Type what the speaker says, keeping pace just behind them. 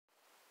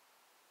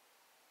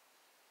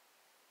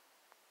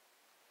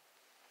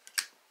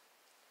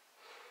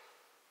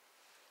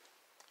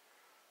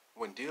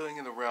When dealing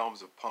in the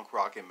realms of punk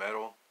rock and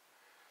metal,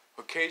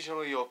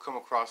 occasionally you'll come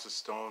across a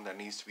stone that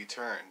needs to be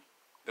turned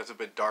that's a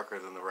bit darker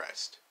than the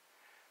rest.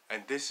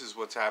 And this is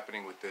what's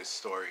happening with this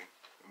story.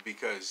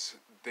 Because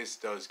this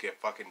does get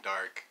fucking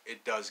dark.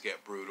 It does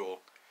get brutal.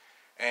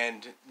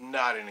 And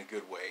not in a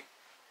good way.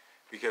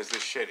 Because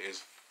this shit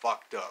is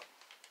fucked up.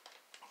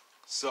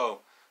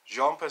 So,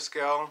 Jean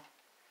Pascal,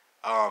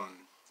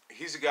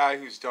 he's a guy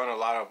who's done a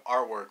lot of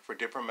artwork for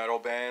different metal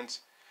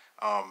bands.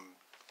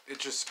 It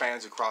just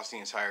spans across the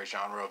entire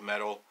genre of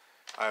metal.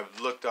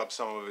 I've looked up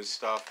some of his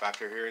stuff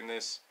after hearing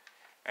this,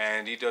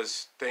 and he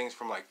does things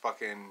from like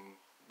fucking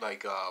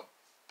like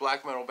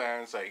black metal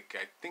bands, like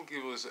I think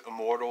it was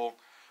Immortal,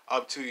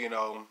 up to, you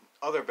know,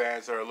 other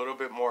bands that are a little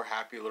bit more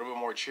happy, a little bit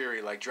more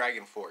cheery, like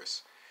Dragon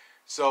Force.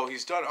 So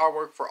he's done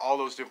artwork for all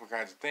those different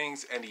kinds of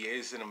things, and he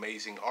is an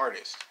amazing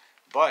artist.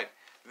 But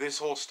this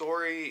whole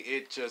story,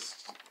 it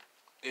just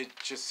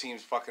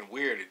seems fucking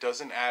weird. It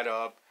doesn't add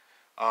up.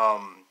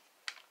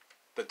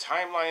 The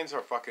timelines are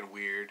fucking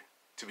weird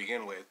to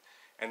begin with.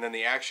 And then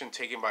the action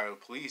taken by the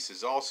police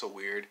is also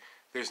weird.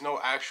 There's no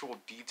actual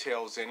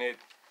details in it.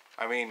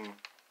 I mean,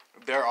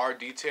 there are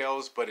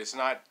details, but it's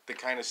not the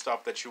kind of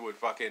stuff that you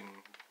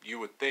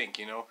would think,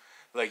 you know?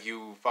 Like,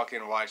 you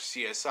fucking watch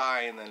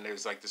CSI, and then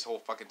there's, like, this whole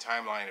fucking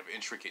timeline of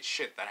intricate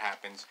shit that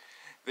happens.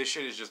 This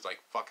shit is just, like,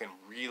 fucking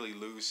really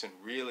loose and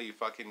really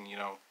fucking, you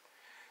know,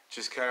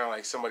 just kind of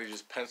like somebody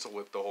just pencil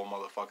whipped the whole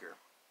motherfucker.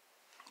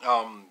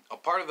 A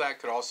part of that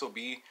could also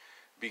be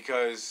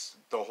because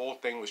the whole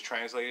thing was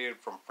translated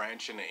from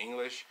French into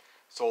English,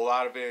 so a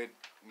lot of it,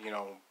 you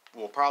know,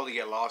 will probably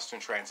get lost in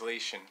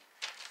translation.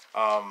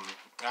 I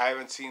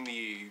haven't seen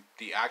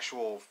the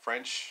actual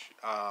French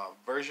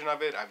version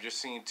of it. I've just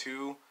seen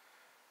two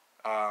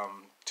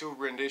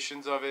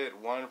renditions of it.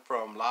 One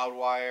from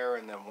Loudwire,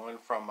 and then one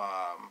from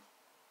I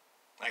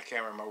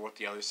can't remember what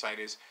the other site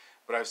is.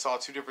 But I saw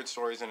two different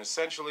stories, and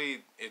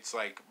essentially it's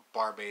like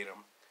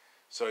verbatim.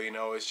 So, you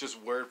know, it's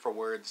just word for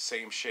word the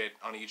same shit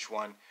on each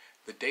one.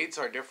 The dates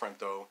are different,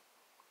 though.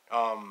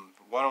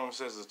 One of them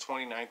says the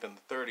 29th and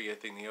the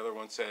 30th, and the other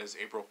one says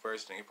April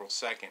 1st and April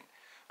 2nd.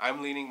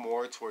 I'm leaning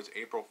more towards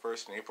April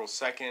 1st and April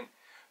 2nd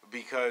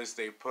because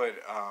they put,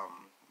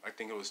 I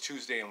think it was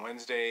Tuesday and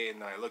Wednesday,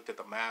 and then I looked at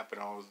the map,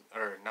 and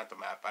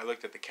I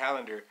looked at the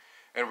calendar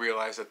and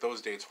realized that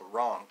those dates were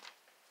wrong.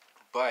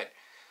 But,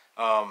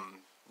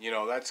 you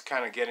know, that's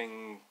kind of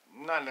getting,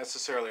 not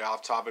necessarily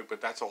off topic, but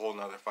that's a whole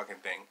nother fucking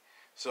thing.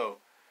 So,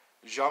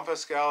 Jean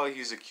Pascal,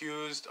 he's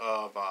accused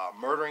of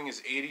murdering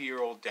his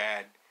 80-year-old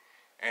dad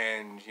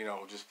and, you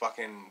know, just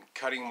fucking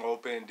cutting him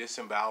open,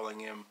 disemboweling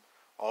him,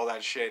 all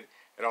that shit.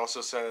 It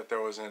also said that there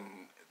was a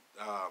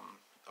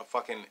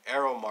fucking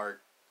arrow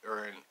mark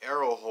or an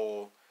arrow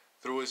hole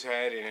through his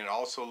head, and it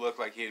also looked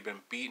like he had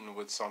been beaten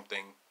with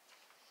something.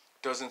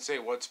 Doesn't say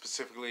what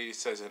specifically. It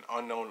says an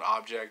unknown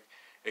object.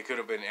 It could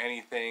have been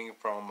anything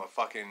from a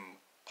fucking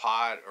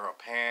pot or a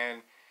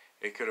pan.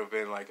 It could have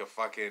been like a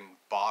fucking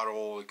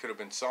bottle. It could have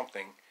been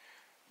something.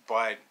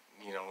 But,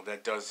 you know,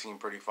 that does seem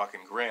pretty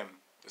fucking grim.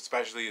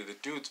 Especially the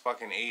dude's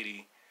fucking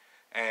 80.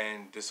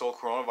 And this whole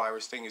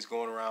coronavirus thing is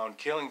going around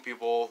killing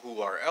people who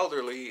are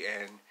elderly.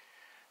 And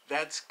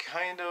that's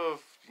kind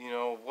of, you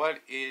know, what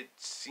it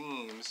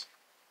seems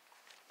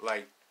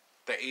like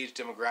the age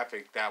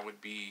demographic that would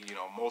be, you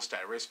know, most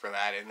at risk for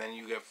that. And then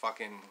you get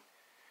fucking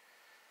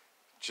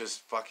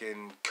just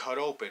fucking cut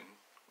open.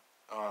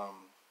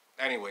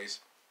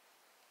 Anyways.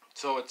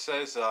 So it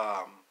says,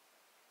 fuck,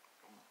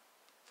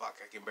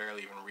 I can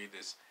barely even read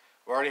this.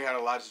 We already had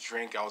a lot to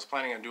drink. I was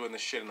planning on doing this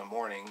shit in the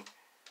morning,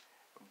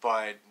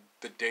 but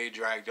the day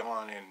dragged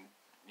on, and,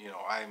 you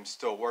know, I'm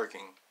still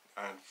working.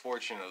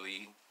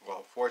 Unfortunately,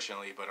 well,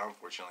 fortunately, but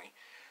unfortunately.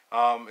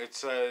 It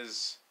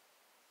says,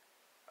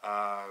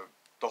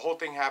 the whole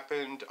thing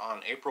happened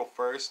on April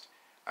 1st.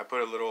 I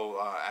put a little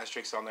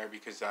asterisk on there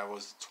because that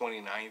was the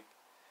 29th.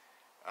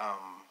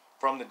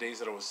 From the days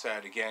that it was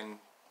said, again,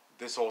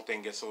 this whole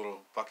thing gets a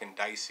little fucking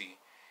dicey.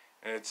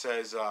 And it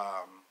says,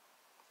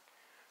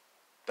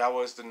 that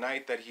was the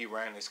night that he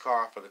ran his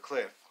car off of the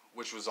cliff,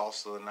 which was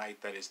also the night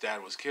that his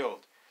dad was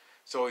killed.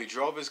 So he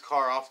drove his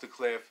car off the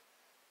cliff,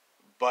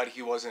 but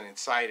he wasn't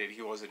inside it.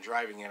 He wasn't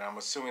driving it. I'm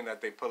assuming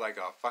that they put like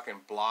a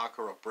fucking block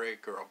or a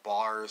brick or a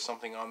bar or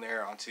something on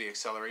there onto the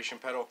acceleration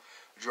pedal,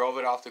 drove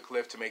it off the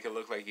cliff to make it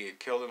look like he had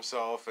killed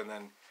himself, and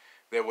then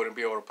they wouldn't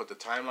be able to put the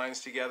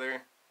timelines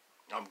together,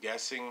 I'm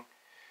guessing.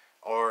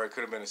 Or it could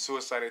have been a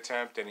suicide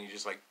attempt, and he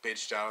just, like,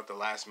 bitched out at the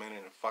last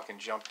minute and fucking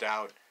jumped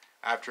out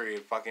after he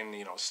had fucking,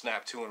 you know,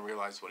 snapped to and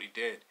realized what he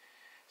did.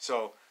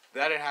 So,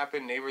 that had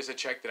happened. Neighbors had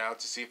checked it out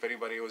to see if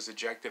anybody was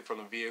ejected from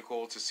the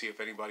vehicle, to see if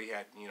anybody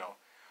had, you know,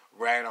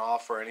 ran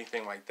off or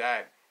anything like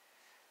that.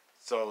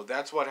 So,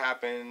 that's what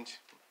happened.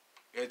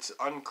 It's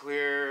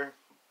unclear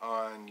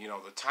on, you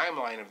know, the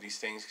timeline of these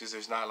things, because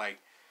there's not, like,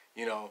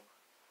 you know,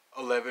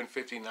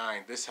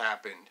 11:59, this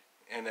happened,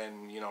 and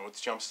then, you know, it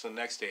jumps to the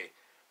next day.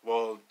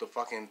 Well, the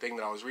fucking thing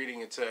that I was reading,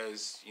 it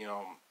says, you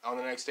know, on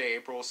the next day,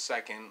 April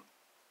 2nd,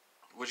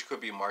 which could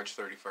be March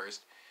 31st,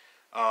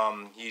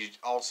 He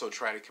also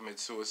tried to commit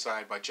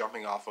suicide by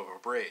jumping off of a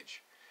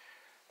bridge.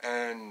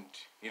 And,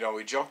 you know,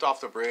 he jumped off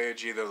the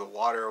bridge. Either the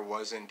water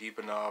wasn't deep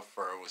enough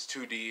or it was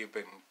too deep.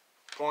 And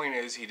point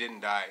is, he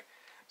didn't die.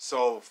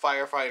 So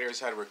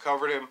firefighters had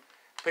recovered him,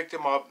 picked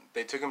him up,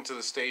 they took him to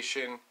the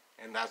station,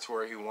 and that's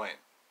where he went.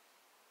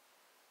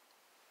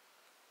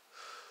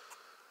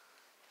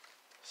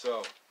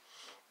 So,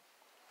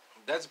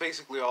 that's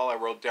basically all I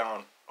wrote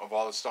down of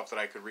all the stuff that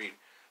I could read.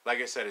 Like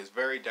I said, it's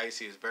very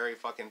dicey, it's very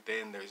fucking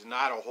thin. There's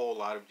not a whole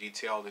lot of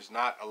detail. There's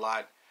not a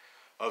lot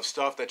of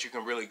stuff that you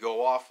can really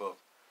go off of.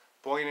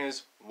 Point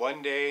is,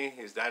 one day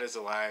his dad is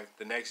alive.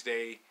 The next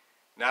day,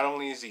 not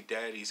only is he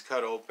dead, he's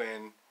cut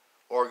open,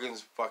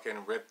 organs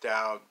fucking ripped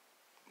out,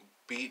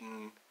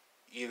 beaten,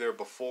 either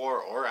before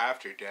or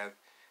after death,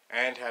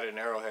 and had an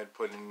arrowhead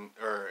put in,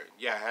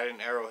 had an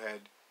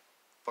arrowhead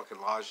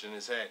fucking lodged in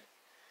his head.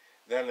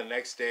 Then the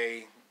next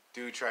day,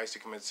 dude tries to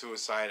commit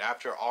suicide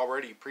after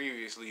already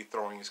previously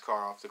throwing his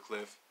car off the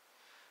cliff.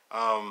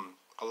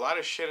 A lot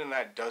of shit in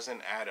that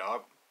doesn't add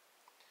up.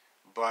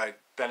 But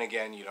then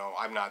again, you know,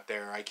 I'm not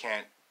there. I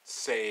can't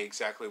say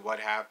exactly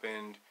what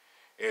happened.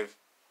 If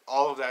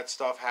all of that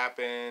stuff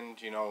happened,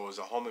 you know, it was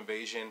a home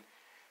invasion.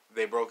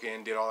 They broke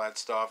in, did all that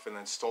stuff, and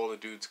then stole the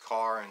dude's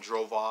car and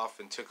drove off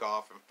and took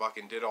off and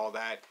fucking did all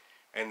that.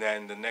 And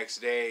then the next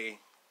day,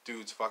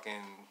 dude's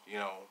fucking, you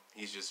know,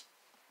 he's just,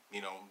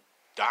 you know,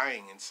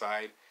 dying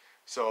inside.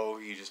 So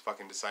he just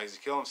fucking decides to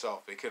kill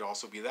himself. It could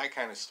also be that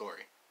kind of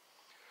story.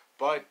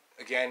 But,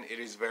 again, it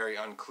is very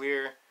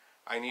unclear.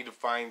 I need to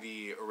find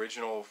the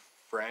original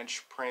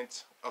French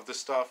print of the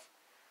stuff.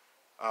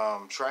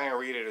 Try and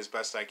read it as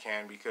best I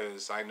can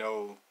because I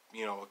know,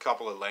 you know, a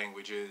couple of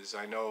languages.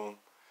 I know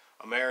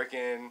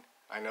American,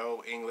 I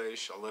know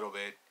English a little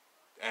bit.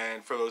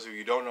 And for those of you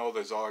who don't know,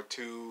 there's all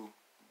two,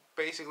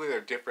 basically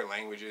they're different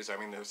languages. I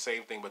mean, they're the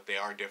same thing, but they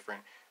are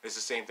different. It's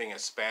the same thing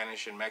as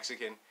Spanish and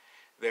Mexican.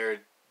 They're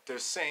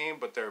same,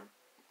 but they're,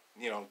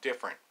 you know,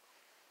 different.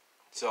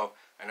 So,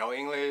 I know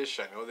English,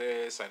 I know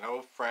this, I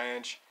know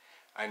French,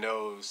 I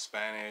know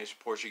Spanish,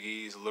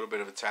 Portuguese, a little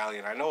bit of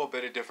Italian. I know a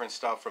bit of different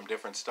stuff from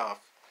different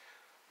stuff.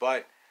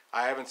 But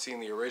I haven't seen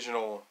the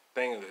original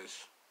thing of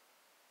this.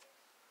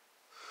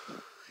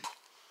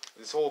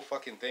 This whole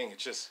fucking thing,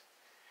 it's just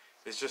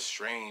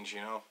strange,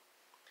 you know.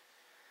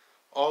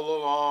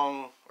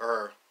 All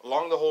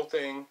along the whole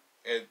thing,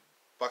 it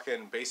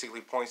fucking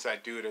basically points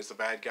that dude as the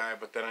bad guy.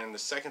 But then in the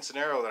second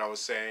scenario that I was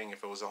saying,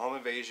 if it was a home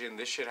invasion,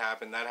 this shit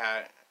happened,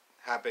 that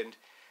happened,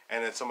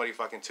 and then somebody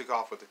fucking took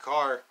off with the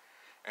car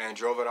and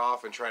drove it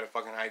off and tried to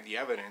fucking hide the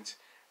evidence,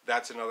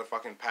 that's another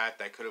fucking path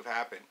that could have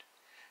happened.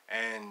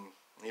 And,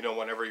 you know,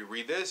 whenever you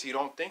read this, you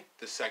don't think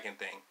the second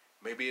thing.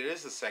 Maybe it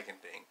is the second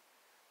thing.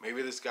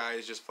 Maybe this guy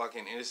is just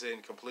fucking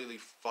innocent, completely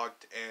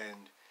fucked, and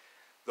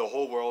the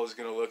whole world is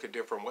going to look a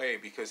different way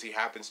because he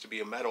happens to be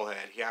a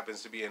metalhead. He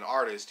happens to be an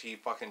artist. He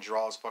fucking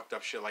draws fucked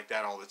up shit like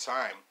that all the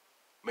time.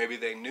 Maybe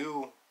they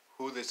knew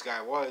who this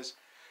guy was,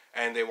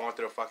 and they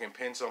wanted to fucking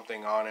pin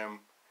something on him.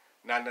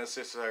 Not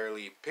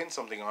necessarily pin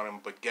something on him,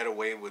 but get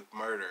away with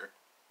murder.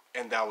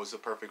 And that was the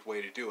perfect way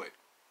to do it.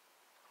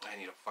 I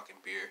need a fucking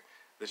beer.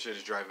 This shit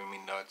is driving me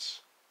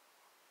nuts.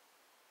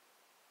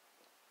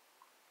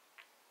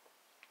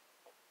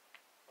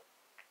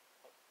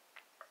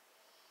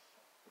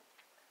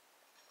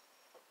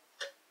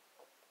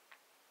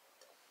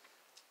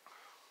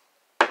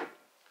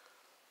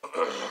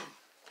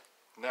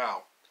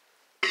 Now,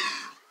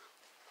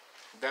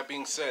 that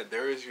being said,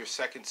 there is your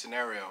second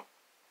scenario.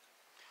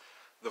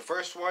 The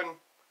first one,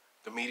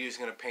 the media is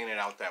going to paint it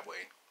out that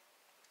way.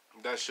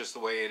 That's just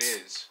the way it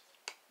is.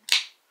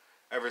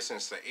 Ever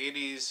since the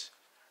 80s,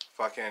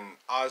 fucking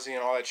Ozzy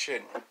and all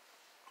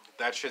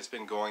that shit's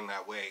been going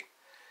that way.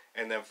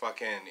 And then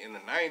fucking in the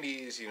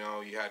 90s, you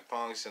know, you had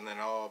punks and then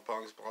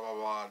punks, blah, blah,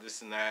 blah,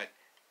 this and that.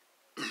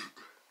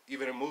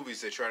 Even in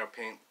movies, they try to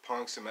paint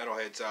punks and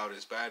metalheads out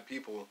as bad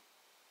people.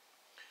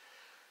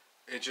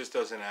 It just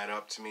doesn't add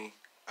up to me.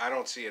 I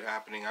don't see it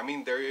happening. I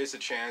mean, there is a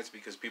chance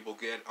because people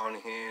get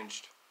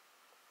unhinged.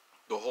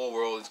 The whole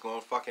world is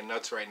going fucking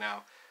nuts right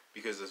now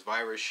because this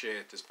virus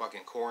shit, this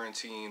fucking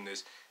quarantine,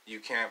 this you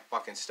can't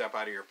fucking step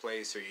out of your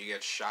place or you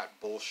get shot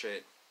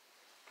bullshit.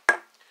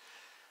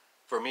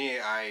 For me,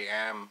 I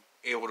am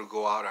able to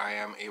go out. I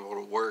am able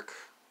to work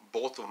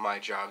both of my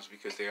jobs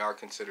because they are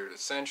considered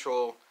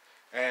essential.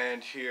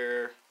 And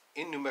here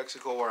in New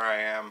Mexico where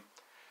I am,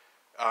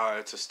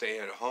 it's a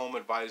stay-at-home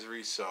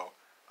advisory, so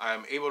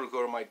I'm able to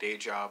go to my day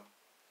job,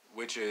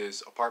 which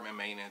is apartment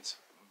maintenance.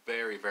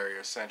 Very, very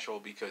essential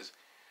because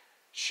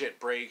shit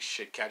breaks,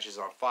 shit catches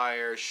on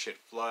fire, shit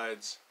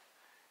floods,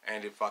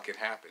 and it fucking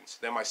happens.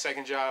 Then my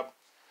second job,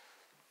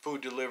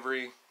 food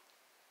delivery,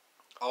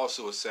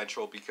 also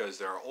essential because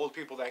there are old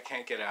people that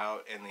can't get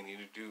out and they need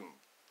to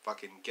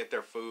fucking get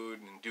their food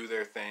and do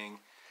their thing.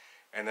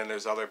 And then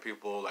there's other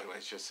people, like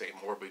let's just say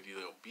morbidly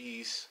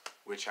obese,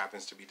 which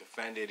happens to be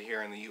defended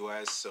here in the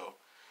U.S., so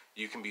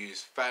you can be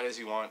as fat as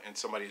you want and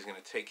somebody's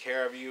going to take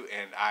care of you,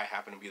 and I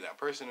happen to be that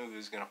person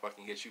who's going to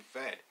fucking get you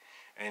fed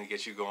and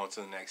get you going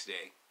to the next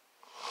day.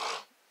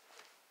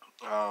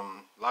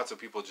 Lots of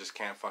people just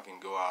can't fucking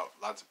go out.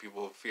 Lots of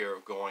people fear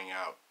of going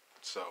out.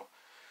 So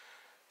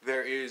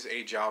there is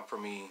a job for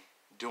me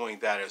doing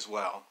that as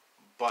well.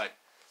 But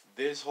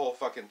this whole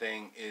fucking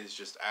thing is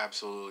just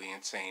absolutely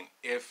insane.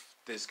 If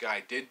this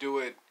guy did do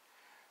it,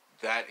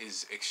 that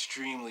is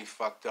extremely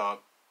fucked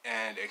up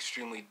and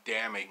extremely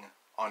damning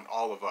on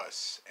all of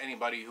us.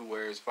 Anybody who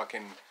wears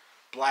fucking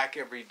black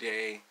every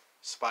day,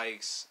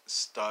 spikes,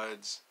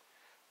 studs,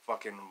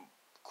 fucking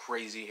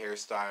crazy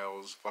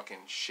hairstyles, fucking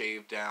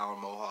shaved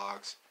down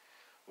mohawks,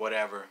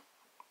 whatever.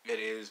 It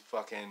is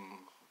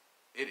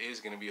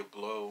gonna be a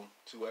blow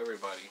to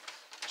everybody.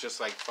 Just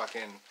like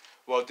fucking,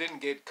 well, it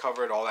didn't get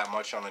covered all that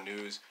much on the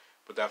news,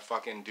 but that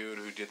fucking dude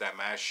who did that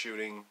mass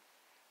shooting,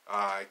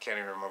 I can't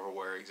even remember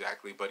where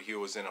exactly, but he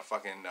was in a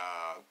fucking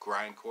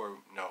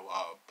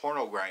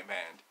porno grind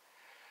band.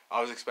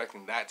 I was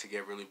expecting that to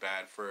get really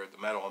bad for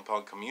the metal and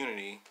punk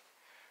community,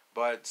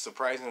 but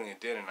surprisingly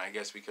it didn't, I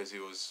guess because he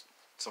was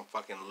some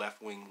fucking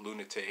left-wing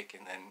lunatic,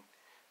 and then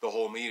the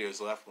whole media is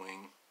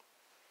left-wing.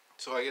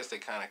 So I guess they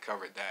kind of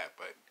covered that,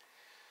 but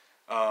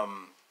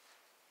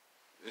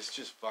it's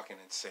just fucking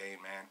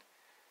insane, man.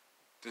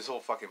 This whole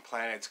fucking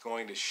planet's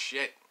going to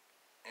shit,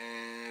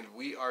 and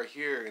we are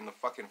here in the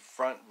fucking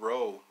front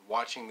row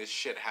watching this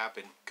shit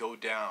happen, go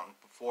down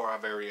before our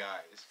very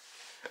eyes.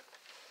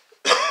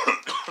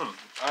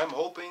 I'm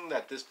hoping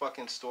that this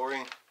fucking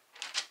story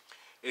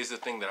is the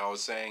thing that I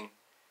was saying.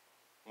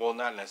 Well,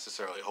 not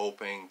necessarily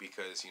hoping,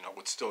 because, you know,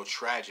 it's still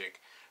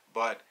tragic,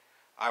 but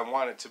I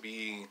want it to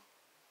be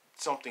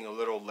something a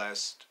little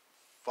less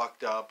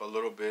fucked up, a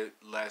little bit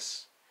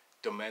less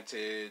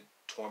demented,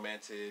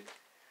 tormented,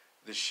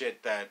 the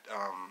shit that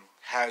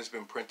has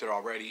been printed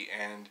already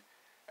and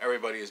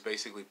everybody is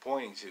basically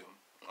pointing to.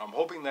 I'm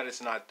hoping that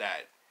it's not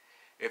that.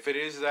 If it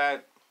is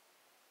that,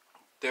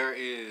 there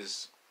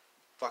is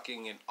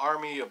fucking an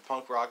army of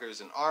punk rockers,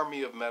 an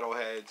army of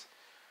metalheads,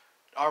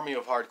 army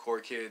of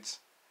hardcore kids,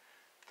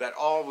 that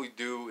all we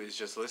do is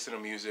just listen to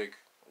music,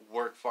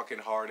 work fucking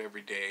hard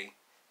every day,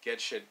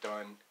 get shit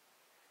done,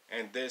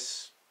 and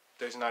there's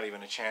not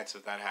even a chance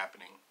of that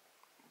happening.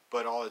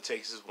 But all it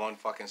takes is one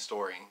fucking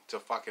story to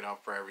fuck it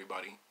up for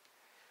everybody.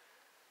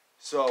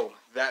 So,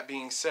 that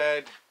being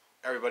said,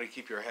 everybody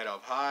keep your head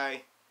up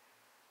high,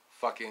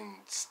 fucking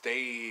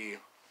stay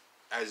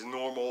as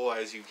normal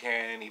as you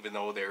can, even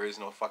though there is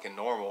no fucking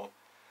normal.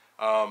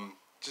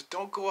 Just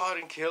don't go out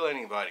and kill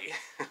anybody.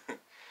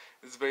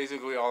 That's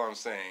basically all I'm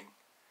saying.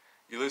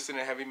 You listen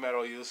to heavy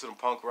metal, you listen to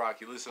punk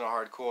rock, you listen to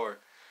hardcore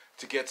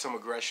to get some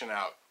aggression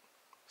out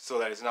so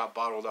that it's not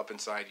bottled up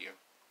inside you.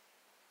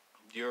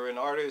 You're an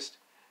artist,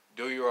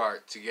 do your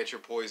art to get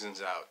your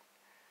poisons out.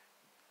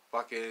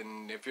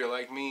 Fucking, if you're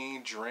like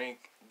me,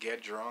 drink,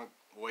 get drunk,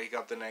 wake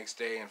up the next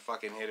day and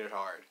fucking hit it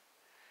hard.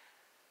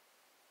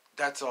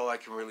 That's all I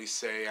can really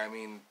say. I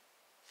mean,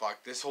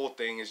 fuck, this whole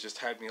thing has just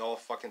had me all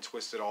fucking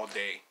twisted all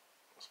day.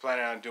 I was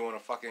planning on doing a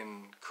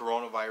fucking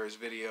coronavirus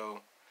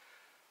video,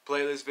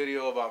 playlist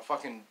video about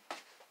fucking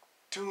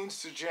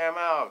tunes to jam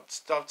out,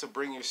 stuff to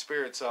bring your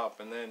spirits up,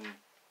 and then,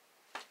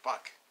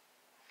 fuck.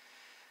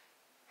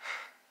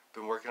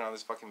 Been working on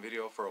this fucking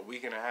video for a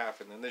week and a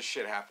half, and then this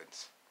shit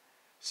happens.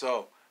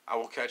 So, I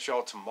will catch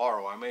y'all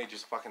tomorrow. I may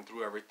just fucking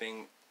throw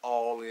everything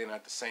all in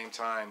at the same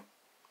time,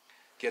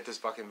 get this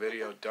fucking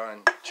video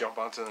done, jump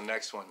onto the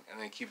next one, and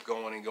then keep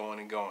going and going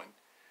and going.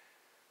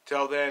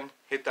 Till then,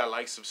 hit that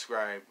like,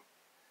 subscribe,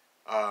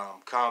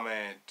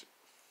 comment,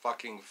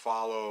 fucking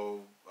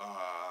follow,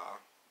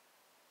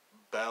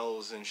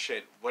 bells and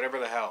shit, whatever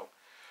the hell.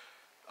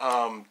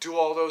 Do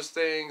all those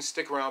things,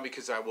 stick around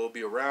because I will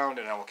be around,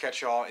 and I will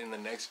catch y'all in the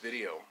next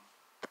video.